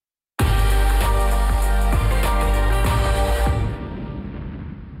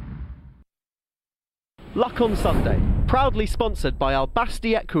Luck on Sunday, proudly sponsored by Al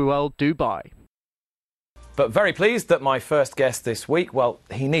Basti Equiworld Dubai. But very pleased that my first guest this week, well,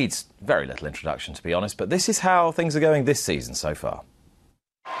 he needs very little introduction, to be honest, but this is how things are going this season so far.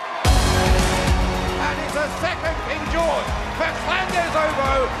 And it's a second King George for Flanders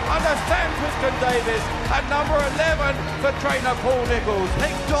Ovo under Sam Twiston-Davis and number 11 for trainer Paul Nicholls.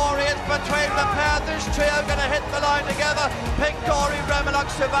 Pink Dory, it's between the pair. This trio going to hit the line together. Pink Dory,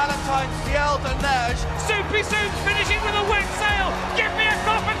 Remelux, Sir Valentine, Cielt and Neige. Soupy Soup finishing with a wet sail. Give me a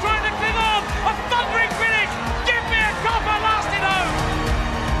copper trying to cling on. A thundering finish. Give me a copper lasting home.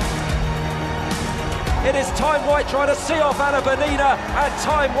 It is Time White trying to see off Anna Bonina, and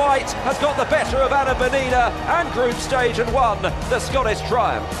Time White has got the better of Anna Bonina and group stage and won the Scottish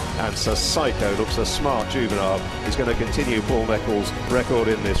Triumph. And Sir Psycho looks a smart juvenile. He's going to continue Paul Nicholls' record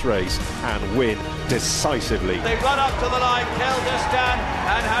in this race and win decisively. They run up to the line, Keldistan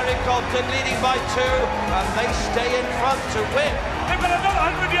and Harry Compton leading by 2, and they stay in front to win. They've got another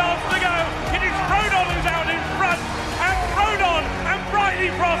 100 yards to go. It is Rodon who's out in front, and Rodon and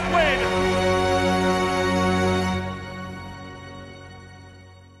Brightly Frost win.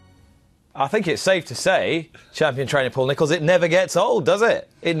 I think it's safe to say, champion trainer Paul Nicholls, it never gets old, does it?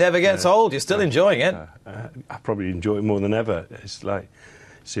 It never gets old. You're still enjoying it. I probably enjoy it more than ever. It's like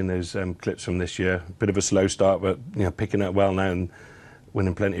seeing those clips from this year. Bit of a slow start, but picking up well now and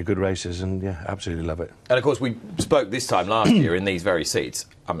winning plenty of good races, and absolutely love it. And of course, we spoke this time last year in these very seats.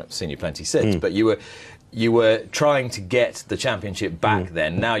 I've seen you plenty since, but you were trying to get the championship back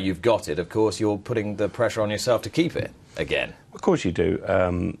then. Now you've got it. Of course, you're putting the pressure on yourself to keep it again. Of course you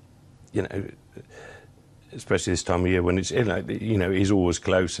do. Especially this time of year when it's he's always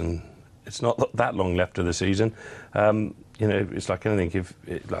close, and it's not that long left of the season. It's like anything.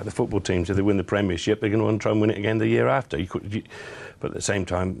 Like the football teams, if they win the Premiership, they're going to want to try and win it again the year after. But at the same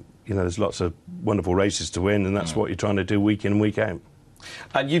time, there's lots of wonderful races to win, and that's what you're trying to do week in, week out.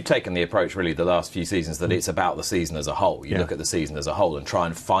 And you've taken the approach, really, the last few seasons that it's about the season as a whole. You look at the season as a whole and try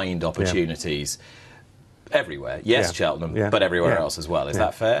and find opportunities. Everywhere, yes, Cheltenham, but everywhere else as well. Is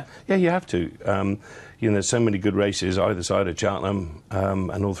that fair? Yeah, you have to. There's so many good races either side of Cheltenham,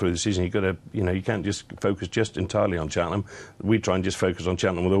 and all through the season. You've got to, you can't just focus just entirely on Cheltenham. We try and just focus on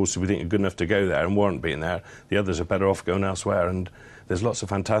Cheltenham with horses we think are good enough to go there and warrant being there. The others are better off going elsewhere. And there's lots of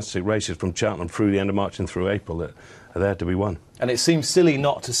fantastic races from Cheltenham through the end of March and through April that are there to be won. And it seems silly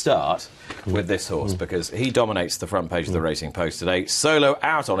not to start with this horse because he dominates the front page of the Racing Post today. Solo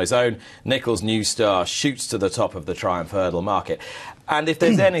out on his own, Nicholls' New Star shoots to the top of the Triumph Hurdle market. And if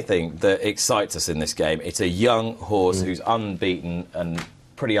there's anything that excites us in this game, it's a young horse who's unbeaten and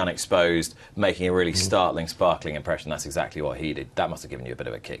pretty unexposed, making a really startling, sparkling impression. That's exactly what he did. That must have given you a bit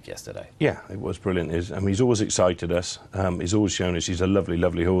of a kick yesterday. Yeah, it was brilliant. He's always excited us. He's always shown us he's a lovely,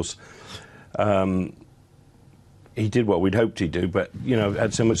 lovely horse. He did what we'd hoped he'd do, but,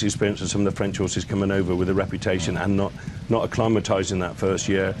 had so much experience with some of the French horses coming over with a reputation and not acclimatising that first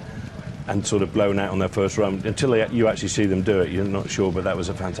year and sort of blown out on their first run. Until you actually see them do it, you're not sure, but that was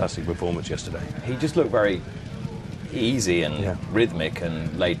a fantastic performance yesterday. He just looked very easy and rhythmic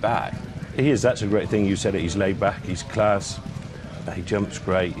and laid back. He is. That's a great thing. You said it. He's laid back. He's class. He jumps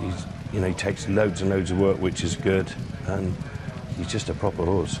great. He takes loads and loads of work, which is good, and he's just a proper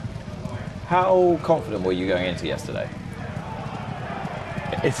horse. How confident were you going into yesterday?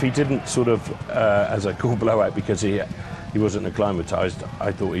 If he didn't sort of, as I call, blow out because he wasn't acclimatised,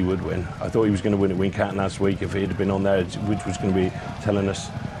 I thought he would win. I thought he was going to win at Wincanton last week if he had been on there, which was going to be telling us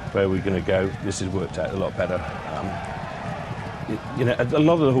where we're going to go. This has worked out a lot better. A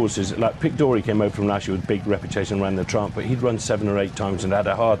lot of the horses, like Pic D'Orhy came over from last year with big reputation, ran the Triumph, but he'd run 7 or 8 times and had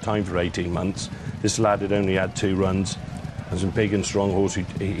a hard time for 18 months. This lad had only had 2 runs. As a big and strong horse,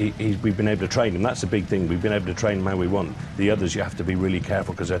 we've been able to train him. That's the big thing. We've been able to train him how we want. The others, you have to be really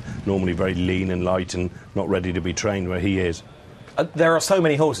careful because they're normally very lean and light and not ready to be trained where he is. There are so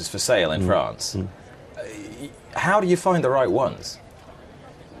many horses for sale in France. How do you find the right ones?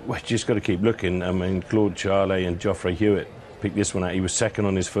 Well, you just got to keep looking. I mean, Claude Charlet and Geoffrey Hewitt picked this one out. He was second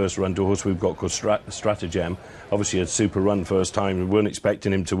on his first run to a horse we've got called Stratagem. Obviously, he had super run first time. We weren't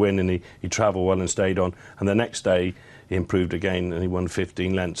expecting him to win, and he travelled well and stayed on. And the next day, he improved again and he won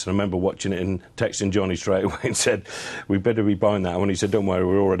 15 lengths. And I remember watching it and texting Johnny straight away and said, we better be buying that. And he said, don't worry,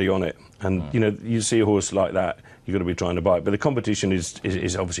 we're already on it. And, you see a horse like that, you've got to be trying to buy it. But the competition is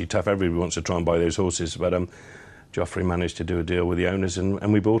obviously tough. Everybody wants to try and buy those horses. But Geoffrey managed to do a deal with the owners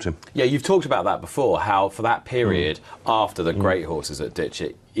and we bought him. Yeah, you've talked about that before, how for that period after the great horses at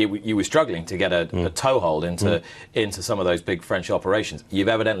Ditchett, you were struggling to get a toehold into some of those big French operations. You've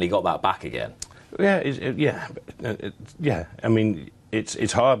evidently got that back again. Yeah. I mean,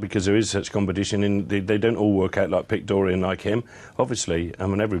 it's hard because there is such competition, and they don't all work out like Pictorian like him, obviously. I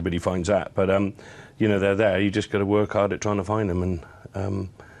mean, everybody finds that, but you know, they're there. You just got to work hard at trying to find them. And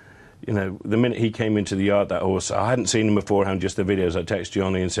you know, the minute he came into the yard, that horse, I hadn't seen him beforehand, just the videos. I texted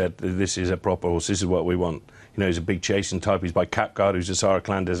Johnny and said, this is a proper horse, this is what we want. You know, he's a big chasing type. He's by Capguard, who's a Sarah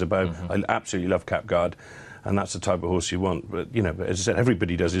Clanders above. I absolutely love Capguard, and that's the type of horse you want. But you know, as I said,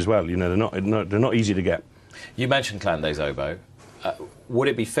 everybody does as well. You know, they're not easy to get. You mentioned Clan des Obeaux. Would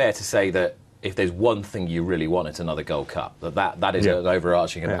it be fair to say that if there's one thing you really want, it's another Gold Cup? That is an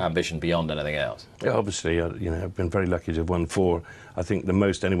overarching ambition beyond anything else? Yeah, obviously, you know, I've been very lucky to have won 4. I think the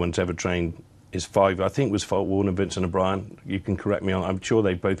most anyone's ever trained is 5. I think it was Fault Warner, Vincent O'Brien. You can correct me on. I'm sure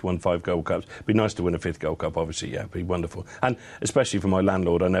they both won 5 Gold Cups. It'd be nice to win a 5th Gold Cup, obviously. Yeah, it'd be wonderful. And especially for my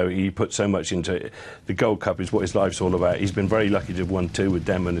landlord, I know he put so much into it. The Gold Cup is what his life's all about. He's been very lucky to have won 2 with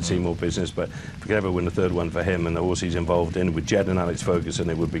Denman and Seymour Business, but if we could ever win a 3rd one for him and the horse he's involved in with Jed and Alex Ferguson,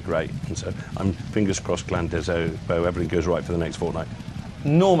 it would be great. And so I'm fingers crossed, Clan des Obeaux, everything goes right for the next fortnight.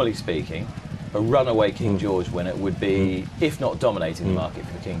 Normally speaking, a runaway King George winner would be, if not dominating the market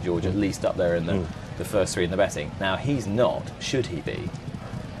for the King George, at least up there in the first 3 in the betting. Now, he's not. Should he be?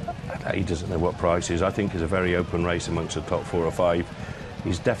 He doesn't know what price is. I think it's a very open race amongst the top 4 or 5.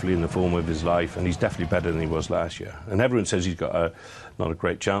 He's definitely in the form of his life, and he's definitely better than he was last year. And everyone says he's got not a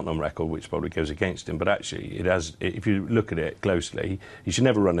great Cheltenham record, which probably goes against him, but actually it has. If you look at it closely, he should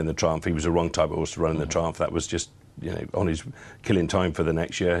never run in the Triumph. He was the wrong type of horse to run in the Triumph. That was just, you know, on his killing time for the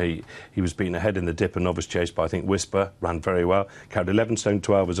next year. He was beaten ahead in the Dipper Novice Chase by, I think, Whisper, ran very well. Carried 11 stone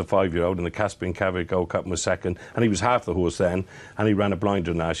 12 as a 5-year-old in the Caspian Cavalry Gold Cup and was 2nd. And he was half the horse then, and he ran a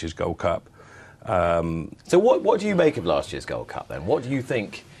blinder in last year's Gold Cup. So what do you make of last year's Gold Cup then? What do you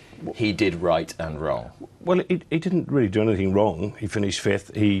think he did right and wrong? Well, he didn't really do anything wrong. He finished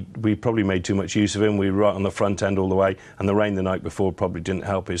 5th. We probably made too much use of him. We were right on the front end all the way, and the rain the night before probably didn't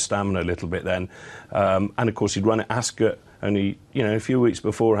help his stamina a little bit then. And of course, he'd run at Ascot only, you know, a few weeks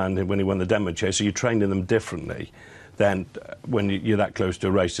beforehand when he won the Denman Chase, so you trained in them differently than when you're that close to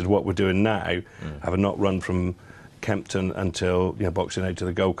a race as what we're doing now, having not run from Kempton until, you know, Boxing Day to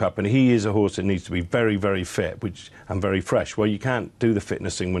the Gold Cup. And he is a horse that needs to be very, very fit and very fresh. Well, you can't do the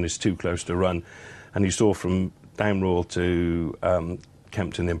fitness thing when it's too close to run. And you saw from Downroyal to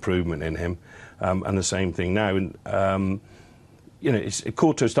Kempton the improvement in him. And the same thing now. And, you know, it's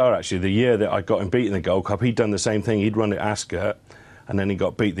Courto Star, actually, the year that I got him beat in the Gold Cup, he'd done the same thing. He'd run at Ascot, and then he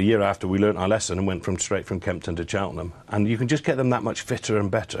got beat the year after. We learnt our lesson and went straight from Kempton to Cheltenham. And you can just get them that much fitter and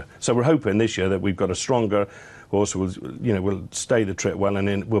better. So we're hoping this year that we've got a stronger horse, will stay the trip well,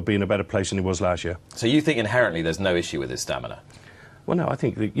 and we'll be in a better place than he was last year. So you think inherently there's no issue with his stamina? Well, no, I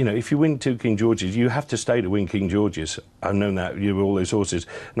think that, you know, if you win 2 King Georges, you have to stay to win King Georges. I've known that, you with all those horses.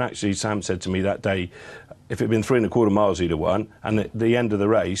 And actually, Sam said to me that day, if it had been 3 1/4 miles, he'd have won. And at the end of the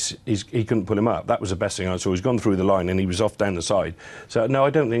race, he couldn't pull him up. That was the best thing I saw. He's gone through the line and he was off down the side. So, no,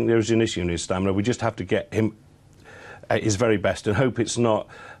 I don't think there's an issue in his stamina. We just have to get him at his very best and hope it's not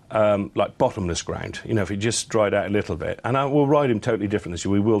like bottomless ground, you know, if he just dried out a little bit. And we'll ride him totally different this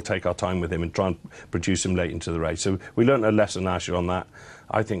year. We will take our time with him and try and produce him late into the race. So we learnt a lesson last year on that.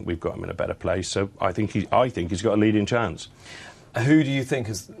 I think we've got him in a better place. So I think he's got a leading chance. Who do you think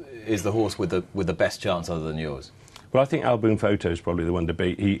is the horse with the best chance other than yours? Well, I think Alboon Photo is probably the one to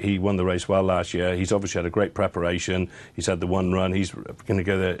beat. He won the race well last year. He's obviously had a great preparation. He's had the 1 run. He's going to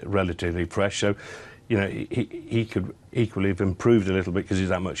go there relatively fresh. So, you know, he could equally have improved a little bit because he's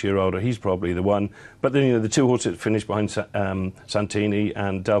that much year older. He's probably the one. But then, you know, the 2 horses that finished behind Santini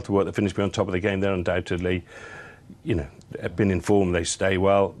and Delta Work that finished on top of the game, they're undoubtedly, you know, have been in form. They stay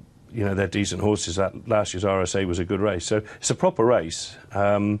well. You know, they're decent horses. That last year's RSA was a good race. So it's a proper race.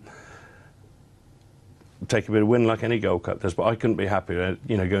 Take a bit of win like any Gold Cup does, but I couldn't be happier,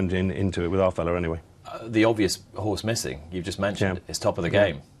 you know, going into it with our fella anyway. The obvious horse missing, you've just mentioned, is Top of the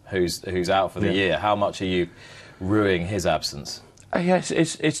Game, who's out for the year. How much are you ruining his absence? Yes,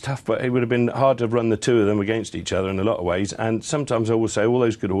 it's tough, but it would have been hard to run the 2 of them against each other in a lot of ways. And sometimes I will say all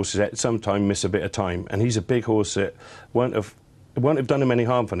those good horses at some time miss a bit of time. And he's a big horse that won't have done him any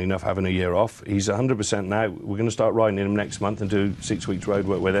harm, funny enough, having a year off. He's 100% now. We're going to start riding him next month and do 6 weeks road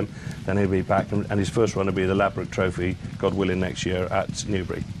work with him. Then he'll be back, and his first run will be the Ladbroke Trophy, God willing, next year at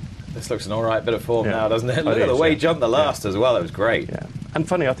Newbury. This looks an all right bit of form now, doesn't it? Look at the way he jumped the last as well. It was great. Yeah. And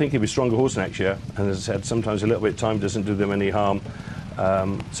funny, I think he'll be a stronger horse next year. And as I said, sometimes a little bit of time doesn't do them any harm.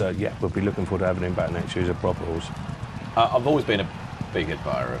 So, yeah, we'll be looking forward to having him back next year. He's a proper horse. I've always been a big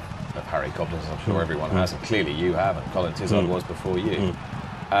admirer of Harry Cobden, as I'm sure everyone has, and clearly you have, and Colin Tizard was before you.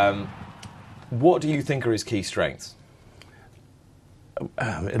 What do you think are his key strengths?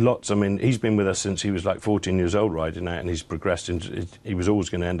 lots. I mean, he's been with us since he was like 14 years old riding out, and he's progressed into. He was always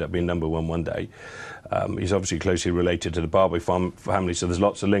going to end up being number one day. He's obviously closely related to the Barboy family, so there's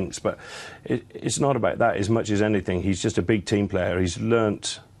lots of links. But it's not about that as much as anything. He's just a big team player. He's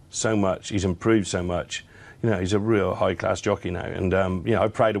learnt so much. He's improved so much. He's a real high-class jockey now, and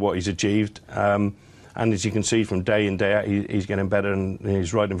I'm proud of what he's achieved. And as you can see from day in day out, he's getting better, and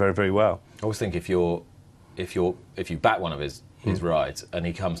he's riding very, very well. I always think if you back one of his rides and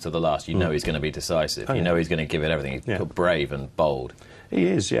he comes to the last, you know he's going to be decisive. You know he's going to give it everything. He's brave and bold. He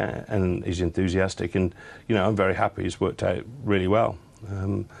is, yeah, and he's enthusiastic, and I'm very happy. He's worked out really well.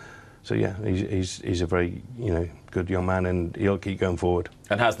 So yeah, he's a very good young man, and he'll keep going forward.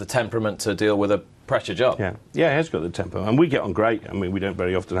 And has the temperament to deal with a pressure job. Yeah, he has got the temper, and we get on great. I mean, we don't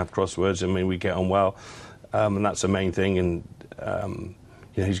very often have crosswords. I mean, we get on well, and that's the main thing. And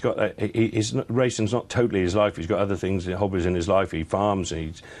he's got racing's not totally his life. He's got other things, hobbies in his life. He farms, and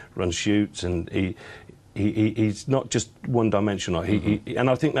he runs shoots, and he's not just one-dimensional. And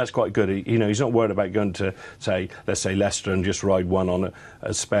I think that's quite good. He's not worried about going to, let's say Leicester and just ride one on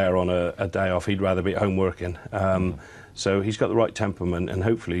a spare on a day off. He'd rather be at home working. So he's got the right temperament, and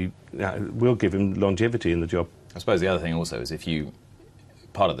hopefully we'll give him longevity in the job. I suppose the other thing also is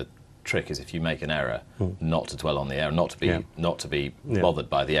part of the trick is if you make an error, not to dwell on the error, not to be bothered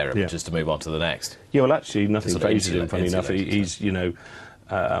by the error, but just to move on to the next. Yeah, well, actually, nothing phases him. Funny enough, he's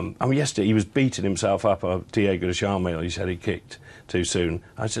I mean, yesterday he was beating himself up. Diego de Charmel, he said he kicked too soon.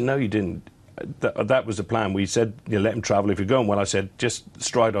 I said, no, you didn't. That was the plan. We said, let him travel. If you're going well, I said, just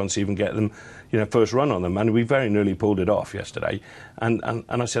stride on, see if you can get them, first run on them. And we very nearly pulled it off yesterday. And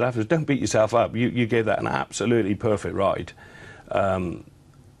I said afterwards, don't beat yourself up. You gave that an absolutely perfect ride,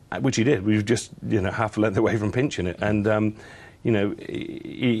 which he did. We were just, half a length away from pinching it. And,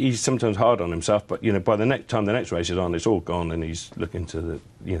 he's sometimes hard on himself, but, by the next time the next race is on, it's all gone, and he's looking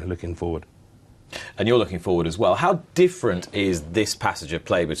looking forward. And you're looking forward as well. How different is this passage of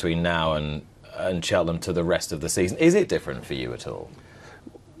play between now and Cheltenham to the rest of the season? Is it different for you at all?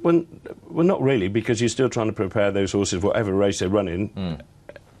 Well, not really, because you're still trying to prepare those horses, whatever race they're running,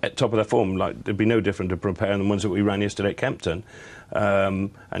 at top of their form. Like, there'd be no different to preparing the ones that we ran yesterday at Kempton.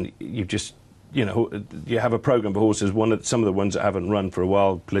 And you just, you have a programme for horses. Some of the ones that haven't run for a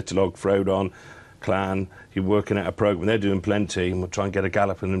while, Politolog, Frodon, Clan, you're working out a programme. They're doing plenty, and we'll try and get a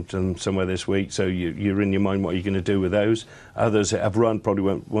gallop in them somewhere this week. So you're in your mind what you're going to do with those. Others that have run probably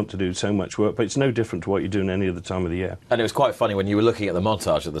won't want to do so much work, but it's no different to what you're doing any other time of the year. And it was quite funny when you were looking at the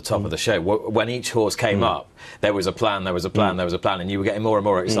montage at the top of the show. When each horse came up, there was a plan, there was a plan, there was a plan, and you were getting more and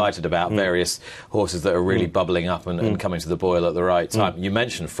more excited about various horses that are really bubbling up and coming to the boil at the right time. You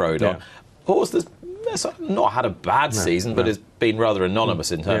mentioned Frodon. Horse that's not had a bad season, but has been rather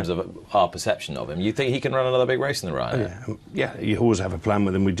anonymous in terms of our perception of him. You think he can run another big race in the Ryanair? Yeah, you always have a plan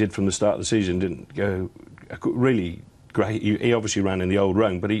with him. We did from the start of the season. Didn't go really great. He obviously ran in the old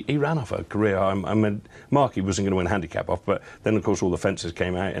Rome, but he ran off a career. I mean, Markey wasn't going to win handicap off, but then of course all the fences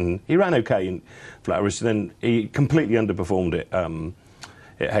came out, and he ran okay in Flattery. Then he completely underperformed it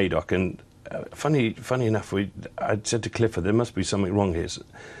at Haydock. And funny enough, I said to Clifford, there must be something wrong here.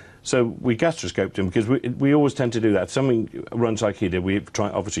 So we gastroscoped him, because we always tend to do that. Something runs like he did, we try,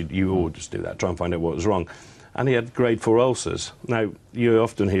 obviously you always do that, try and find out what was wrong. And he had grade 4 ulcers. Now, you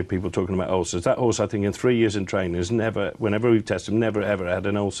often hear people talking about ulcers. That horse, I think, in 3 years in training, has never, whenever we've tested him, never ever had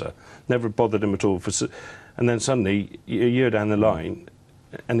an ulcer. Never bothered him at all. And then suddenly, a year down the line,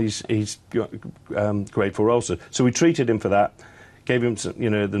 and he's got grade 4 ulcer. So we treated him for that, gave him some,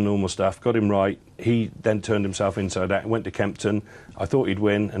 the normal stuff, got him right. He then turned himself inside out, went to Kempton. I thought he'd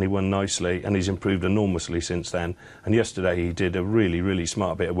win, and he won nicely, and he's improved enormously since then. And yesterday he did a really, really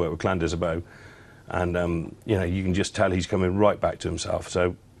smart bit of work with Clan des Obeaux. And, you can just tell he's coming right back to himself.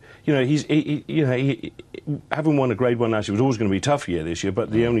 So, he having won a Grade 1 last year was always going to be a tough year this year,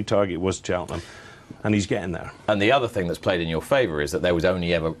 but the only target was Cheltenham. And he's getting there. And the other thing that's played in your favour is that there was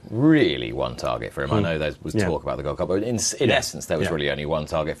only ever really one target for him. I know there was talk about the Gold Cup, but in essence there was really only one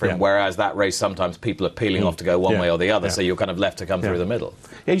target for him, whereas that race sometimes people are peeling off to go one way or the other, so you're kind of left to come through the middle.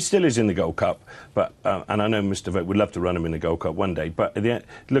 Yeah, he still is in the Gold Cup, but and I know Mr. Vogt would love to run him in the Gold Cup one day, but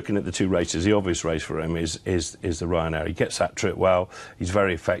looking at the two races, the obvious race for him is the Ryanair. He gets that trip well, he's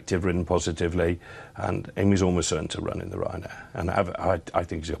very effective, ridden positively, and he's almost certain to run in the Ryanair. And I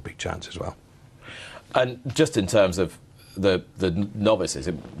think he's got a big chance as well. And just in terms of the novices,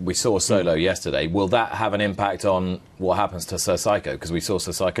 we saw Solo yesterday. Will that have an impact on what happens to Sir Psycho? Because we saw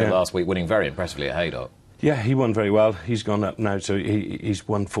Sir Psycho last week winning very impressively at Haydock. Yeah, he won very well. He's gone up now, so he's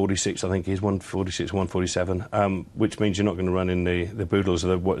 146, I think. He's 146, 147, which means you're not going to run in the Boodles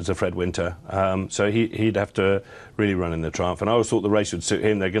or the Fred Winter. So he'd have to really run in the Triumph. And I always thought the race would suit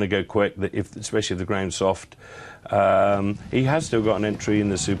him. They're going to go quick, especially if the ground's soft. He has still got an entry in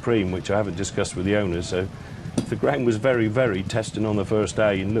the Supreme, which I haven't discussed with the owners. So if the ground was very, very testing on the first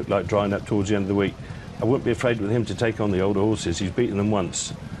day and looked like drying up towards the end of the week, I wouldn't be afraid with him to take on the older horses. He's beaten them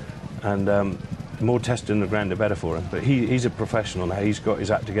once. And more testing the ground, the better for him. But he's a professional now. He's got his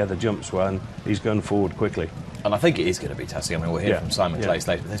act together, jumps well, and he's going forward quickly. And I think it is going to be testing. I mean, we'll hear from Simon Clace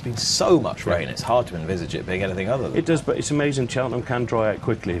later. But there's been so much rain, it's hard to envisage it being anything other than it does, but it's amazing. Cheltenham can dry out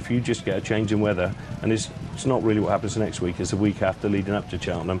quickly if you just get a change in weather. And it's not really what happens next week. It's the week after leading up to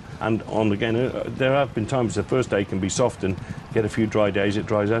Cheltenham. And on again, there have been times the first day can be soft and get a few dry days, it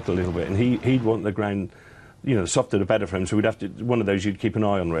dries out a little bit. And he'd want the ground, the softer the better for him. So we'd have to, one of those you'd keep an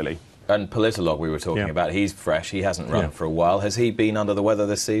eye on, really. And Politolog we were talking about, he's fresh, he hasn't run for a while. Has he been under the weather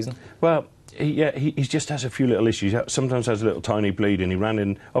this season? Well, he just has a few little issues. He sometimes has a little tiny bleed, and he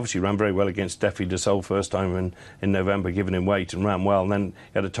ran very well against Defi de Sol first time in November, giving him weight, and ran well. And then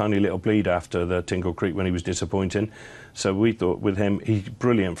he had a tiny little bleed after the Tingle Creek when he was disappointing. So we thought with him, he's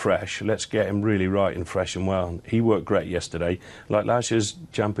brilliant fresh. Let's get him really right and fresh and well. He worked great yesterday. Like last year's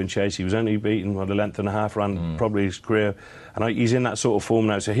Champion Chase, he was only beaten a length and a half, ran probably his career. And he's in that sort of form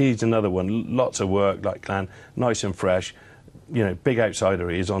now. So he's another one. Lots of work, like Clan, nice and fresh. Big outsider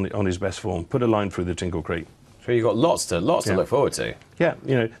he is on his best form. Put a line through the Tingle Creek. So you've got lots to look forward to.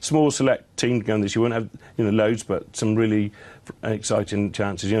 Yeah, small select team going this. You won't have loads, but some really exciting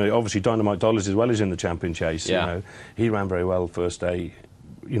chances. Obviously Dynamite Dollars as well is in the Champion Chase. Yeah. He ran very well first day.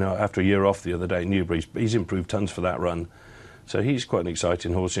 After a year off the other day at Newbury, he's improved tons for that run. So he's quite an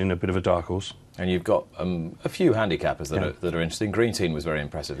exciting horse and a bit of a dark horse. And you've got a few handicappers that are interesting. Green was very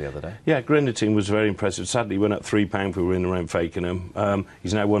impressive the other day. Yeah, Green was very impressive. Sadly, he went up £3 we were in around Fakenham.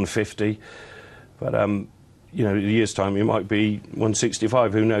 He's now 150. But, in a year's time, he might be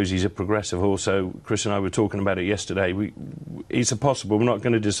 165. Who knows? He's a progressive horse. So Chris and I were talking about it yesterday. It's possible. We're not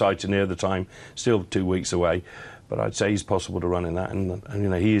going to decide to near the time. Still 2 weeks away. But I'd say he's possible to run in that,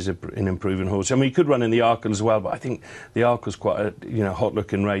 and he is an improving horse. I mean, he could run in the Arkle as well, but I think the Arkle's quite a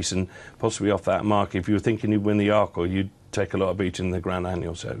hot-looking race, and possibly off that mark, if you were thinking you'd win the Arkle, you'd take a lot of beating in the Grand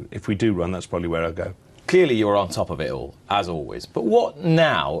Annual. So if we do run, that's probably where I'll go. Clearly, you're on top of it all, as always. But what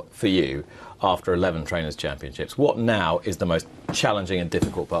now for you, after 11 Trainers' Championships? What now is the most challenging and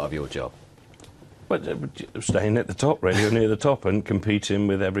difficult part of your job? Well, staying at the top, really, or near the top, and competing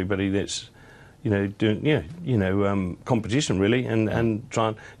with everybody that's doing competition really, and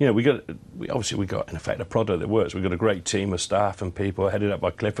trying. We got in effect a product that works. We've got a great team of staff and people headed up by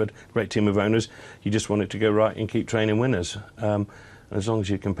Clifford, great team of owners. You just want it to go right and keep training winners. And as long as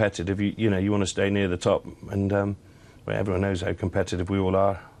you're competitive, you want to stay near the top. And everyone knows how competitive we all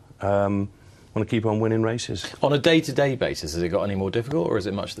are. Want to keep on winning races. On a day-to-day basis, has it got any more difficult, or is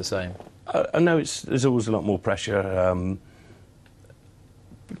it much the same? I know there's always a lot more pressure.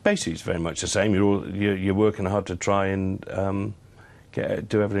 Basically, it's very much the same. You're working hard to try and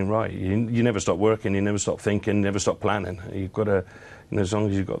do everything right. You never stop working, you never stop thinking, never stop planning. You've got to, as long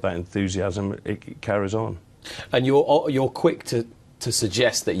as you've got that enthusiasm, it carries on. And you're quick to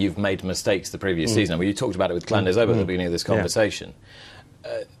suggest that you've made mistakes the previous season. I mean, you talked about it with Clan des Obeaux at the beginning of this conversation.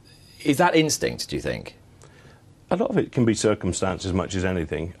 Is that instinct, do you think? A lot of it can be circumstance as much as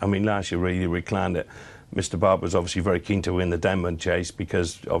anything. I mean, last year really we planned it. Mr. Barber was obviously very keen to win the Denman Chase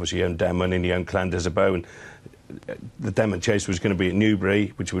because obviously he owned Denman and he owned Clan des Obeaux, and the Denman Chase was going to be at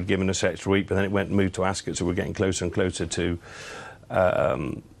Newbury, which would have given us extra week, but then it went and moved to Ascot, so we're getting closer and closer to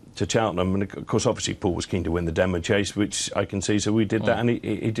Cheltenham. And of course, obviously, Paul was keen to win the Denman Chase, which I can see, so we did that, and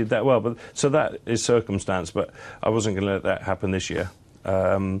he did that well. But so that is circumstance, but I wasn't going to let that happen this year.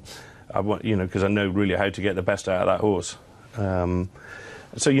 I want, because I know really how to get the best out of that horse.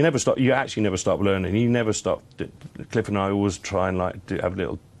 So you never stop. You actually never stop learning. You never stop. Cliff and I always try and have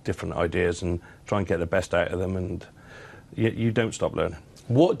little different ideas and try and get the best out of them, and you don't stop learning.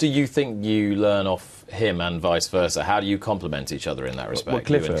 What do you think you learn off him and vice versa? How do you complement each other in that respect? Well,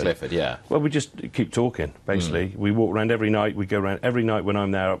 Clifford, you and Clifford, yeah. Well, we just keep talking, basically. We walk around every night. We go around every night when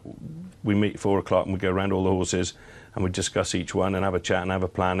I'm there. We meet at 4 o'clock and we go around all the horses and we discuss each one and have a chat and have a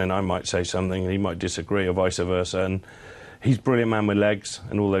plan, and I might say something and he might disagree or vice versa. And he's a brilliant man with legs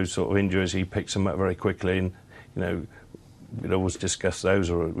and all those sort of injuries. He picks them up very quickly, and, we'd always discuss those,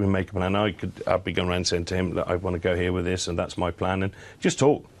 or we make a plan. I'd be going around saying to him that I want to go here with this, and that's my plan, and just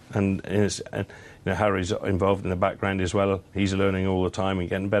talk. And Harry's involved in the background as well. He's learning all the time and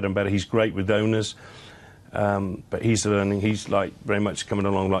getting better and better. He's great with owners. But he's learning. He's like very much coming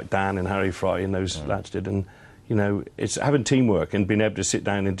along like Dan and Harry Fry and those lads did. And you know, it's having teamwork and being able to sit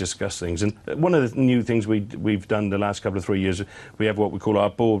down and discuss things. And one of the new things we've done the last couple of 3 years, we have what we call our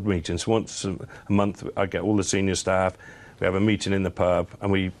board meetings. Once a month, I get all the senior staff. We have a meeting in the pub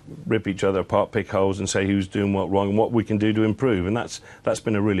and we rip each other apart, pick holes and say who's doing what wrong and what we can do to improve. And that's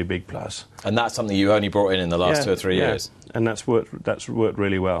been a really big plus. And that's something you only brought in the last 2 or 3 years? And that's worked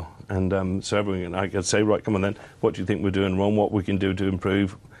really well. And so everyone, I could say, right, come on then, what do you think we're doing wrong, what we can do to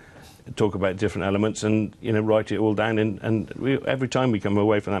improve, talk about different elements and, you know, write it all down. And every time we come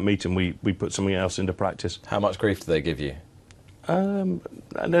away from that meeting, we put something else into practice. How much grief do they give you? No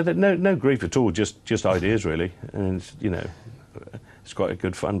grief at all, just ideas really, and you know, it's quite a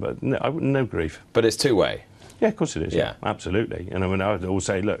good fun, but no grief. But it's two-way. Yeah, of course it is. Yeah, absolutely. And I mean, I would always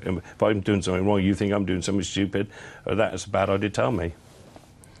say, look, if I'm doing something wrong, you think I'm doing something stupid, or that's a bad idea, tell me.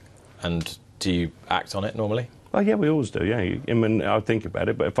 And do you act on it normally? Well, yeah, we always do. Yeah, I mean, I'll think about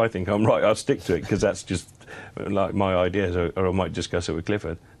it, but if I think I'm right, I'll stick to it because that's just like my ideas, or I might discuss it with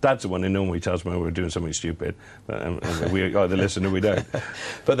Clifford. Dad's the one who normally tells me when we're doing something stupid, but we either listen or we don't.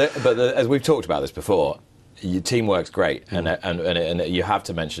 But as we've talked about this before, your teamwork's great, and you have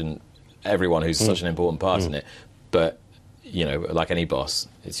to mention everyone who's such an important part in it. But you know, like any boss,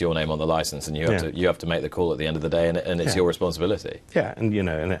 it's your name on the license, and you have to make the call at the end of the day, and it's your responsibility. Yeah, and you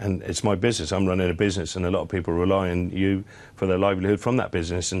know, and it's my business. I'm running a business, and a lot of people rely on you for their livelihood from that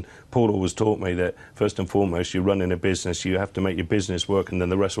business. And Paul always taught me that first and foremost, you're running a business. You have to make your business work, and then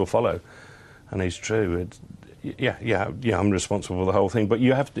the rest will follow. And it's true. I'm responsible for the whole thing. But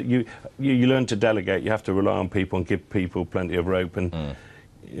you have to you learn to delegate. You have to rely on people and give people plenty of rope. And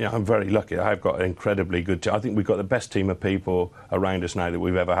you know, I'm very lucky. I've got an incredibly good team. I think we've got the best team of people around us now that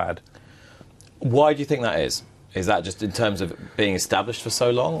we've ever had. Why do you think that is? Is that just in terms of being established for so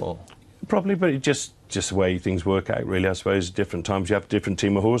long, or? Probably, but it's just the way things work out, really. I suppose different times you have a different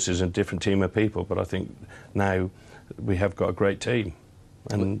team of horses and different team of people, but I think now we have got a great team.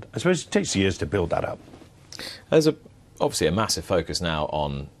 And I suppose it takes years to build that up. There's obviously a massive focus now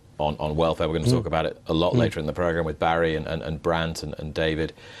on welfare. We're going to talk about it a lot later in the programme with Barry and Brant and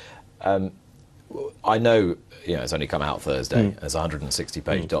David. I know, you know, it's only come out Thursday. It's a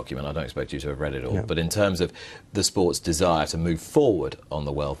 160-page document. I don't expect you to have read it all. Yeah. But in terms of the sport's desire to move forward on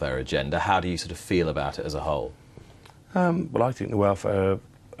the welfare agenda, how do you sort of feel about it as a whole? Well, I think the welfare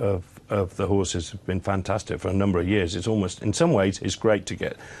of the horses has been fantastic for a number of years. It's almost, in some ways, it's great to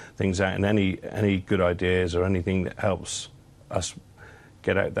get things out, and any good ideas or anything that helps us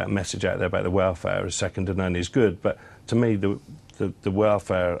get out that message out there about the welfare is second to none is good. But to me, the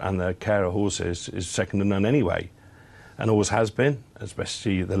welfare and the care of horses is second to none anyway, and always has been,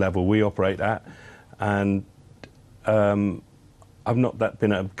 especially the level we operate at. And I've not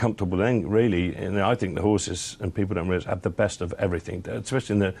been comfortable then, really. And I think the horses, and people don't realise, have the best of everything.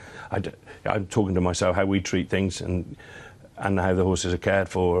 Especially I'm talking to myself how we treat things and how the horses are cared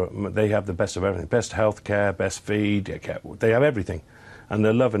for. They have the best of everything. Best health care, best feed. They have everything. And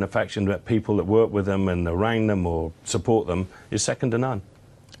the love and affection that people that work with them and around them or support them is second to none.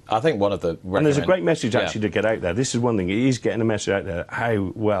 I think one of the... And there's a great message actually to get out there. This is one thing. It is getting a message out there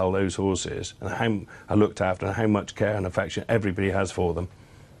how well those horses and how are looked after and how much care and affection everybody has for them.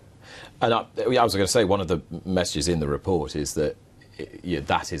 And I was going to say, one of the messages in the report is that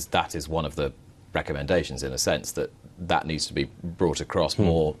that is one of the recommendations, in a sense, that needs to be brought across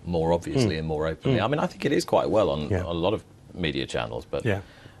more obviously and more openly. I mean, I think it is quite well on a lot of media channels, but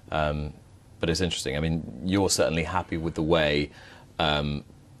it's interesting. I mean, you're certainly happy with the way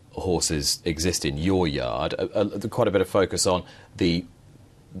horses exist in your yard. Quite a bit of focus on the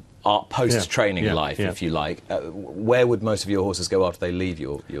post-training life, if you like. Where would most of your horses go after they leave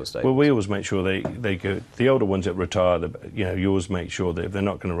your stable? Well, we always make sure they go. The older ones that retire, you always make sure that if they're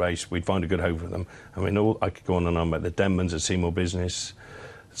not going to race, we'd find a good home for them. I mean, I could go on and on about the Denmans at Seymour Business,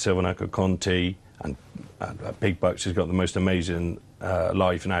 Silvernac at Conti, and Big Bucks has got the most amazing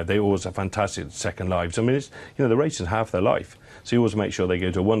life now. They always have fantastic second lives. I mean, it's, the race is half their life. So you always make sure they go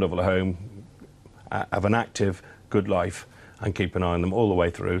to a wonderful home, have an active, good life, and keep an eye on them all the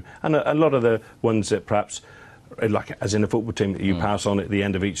way through. And a lot of the ones that perhaps, like as in a football team that you pass on at the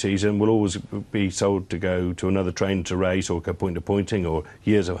end of each season, will always be sold to go to another trainer to race or go point to pointing or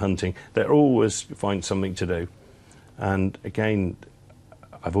years of hunting. They always find something to do. And again,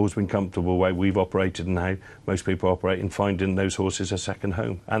 I've always been comfortable the way we've operated and how most people operate in finding those horses a second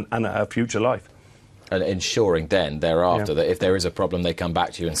home and a future life. And ensuring then, thereafter, that if there is a problem, they come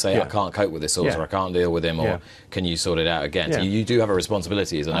back to you and say, I can't cope with this horse, or I can't deal with him, or can you sort it out again? So you do have a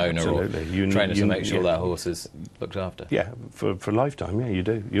responsibility as an owner or trainer to make sure that horse is looked after. Yeah, for a lifetime, you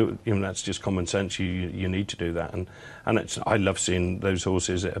do. You know, that's just common sense. You need to do that. And I love seeing those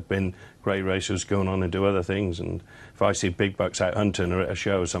horses that have been great racers going on and do other things. And if I see big bucks out hunting or at a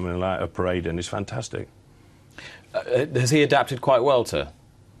show or something like that, a parade, and it's fantastic. Has he adapted quite well to...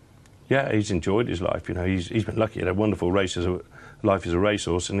 Yeah, he's enjoyed his life. You know, he's been lucky. He had a wonderful life as a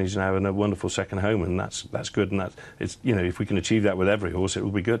racehorse, and he's now in a wonderful second home, and that's good. And it's, you know, if we can achieve that with every horse, it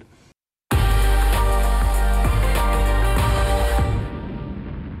will be good.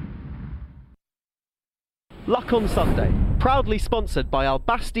 Luck on Sunday, proudly sponsored by Al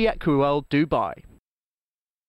Basti Equiworld Dubai.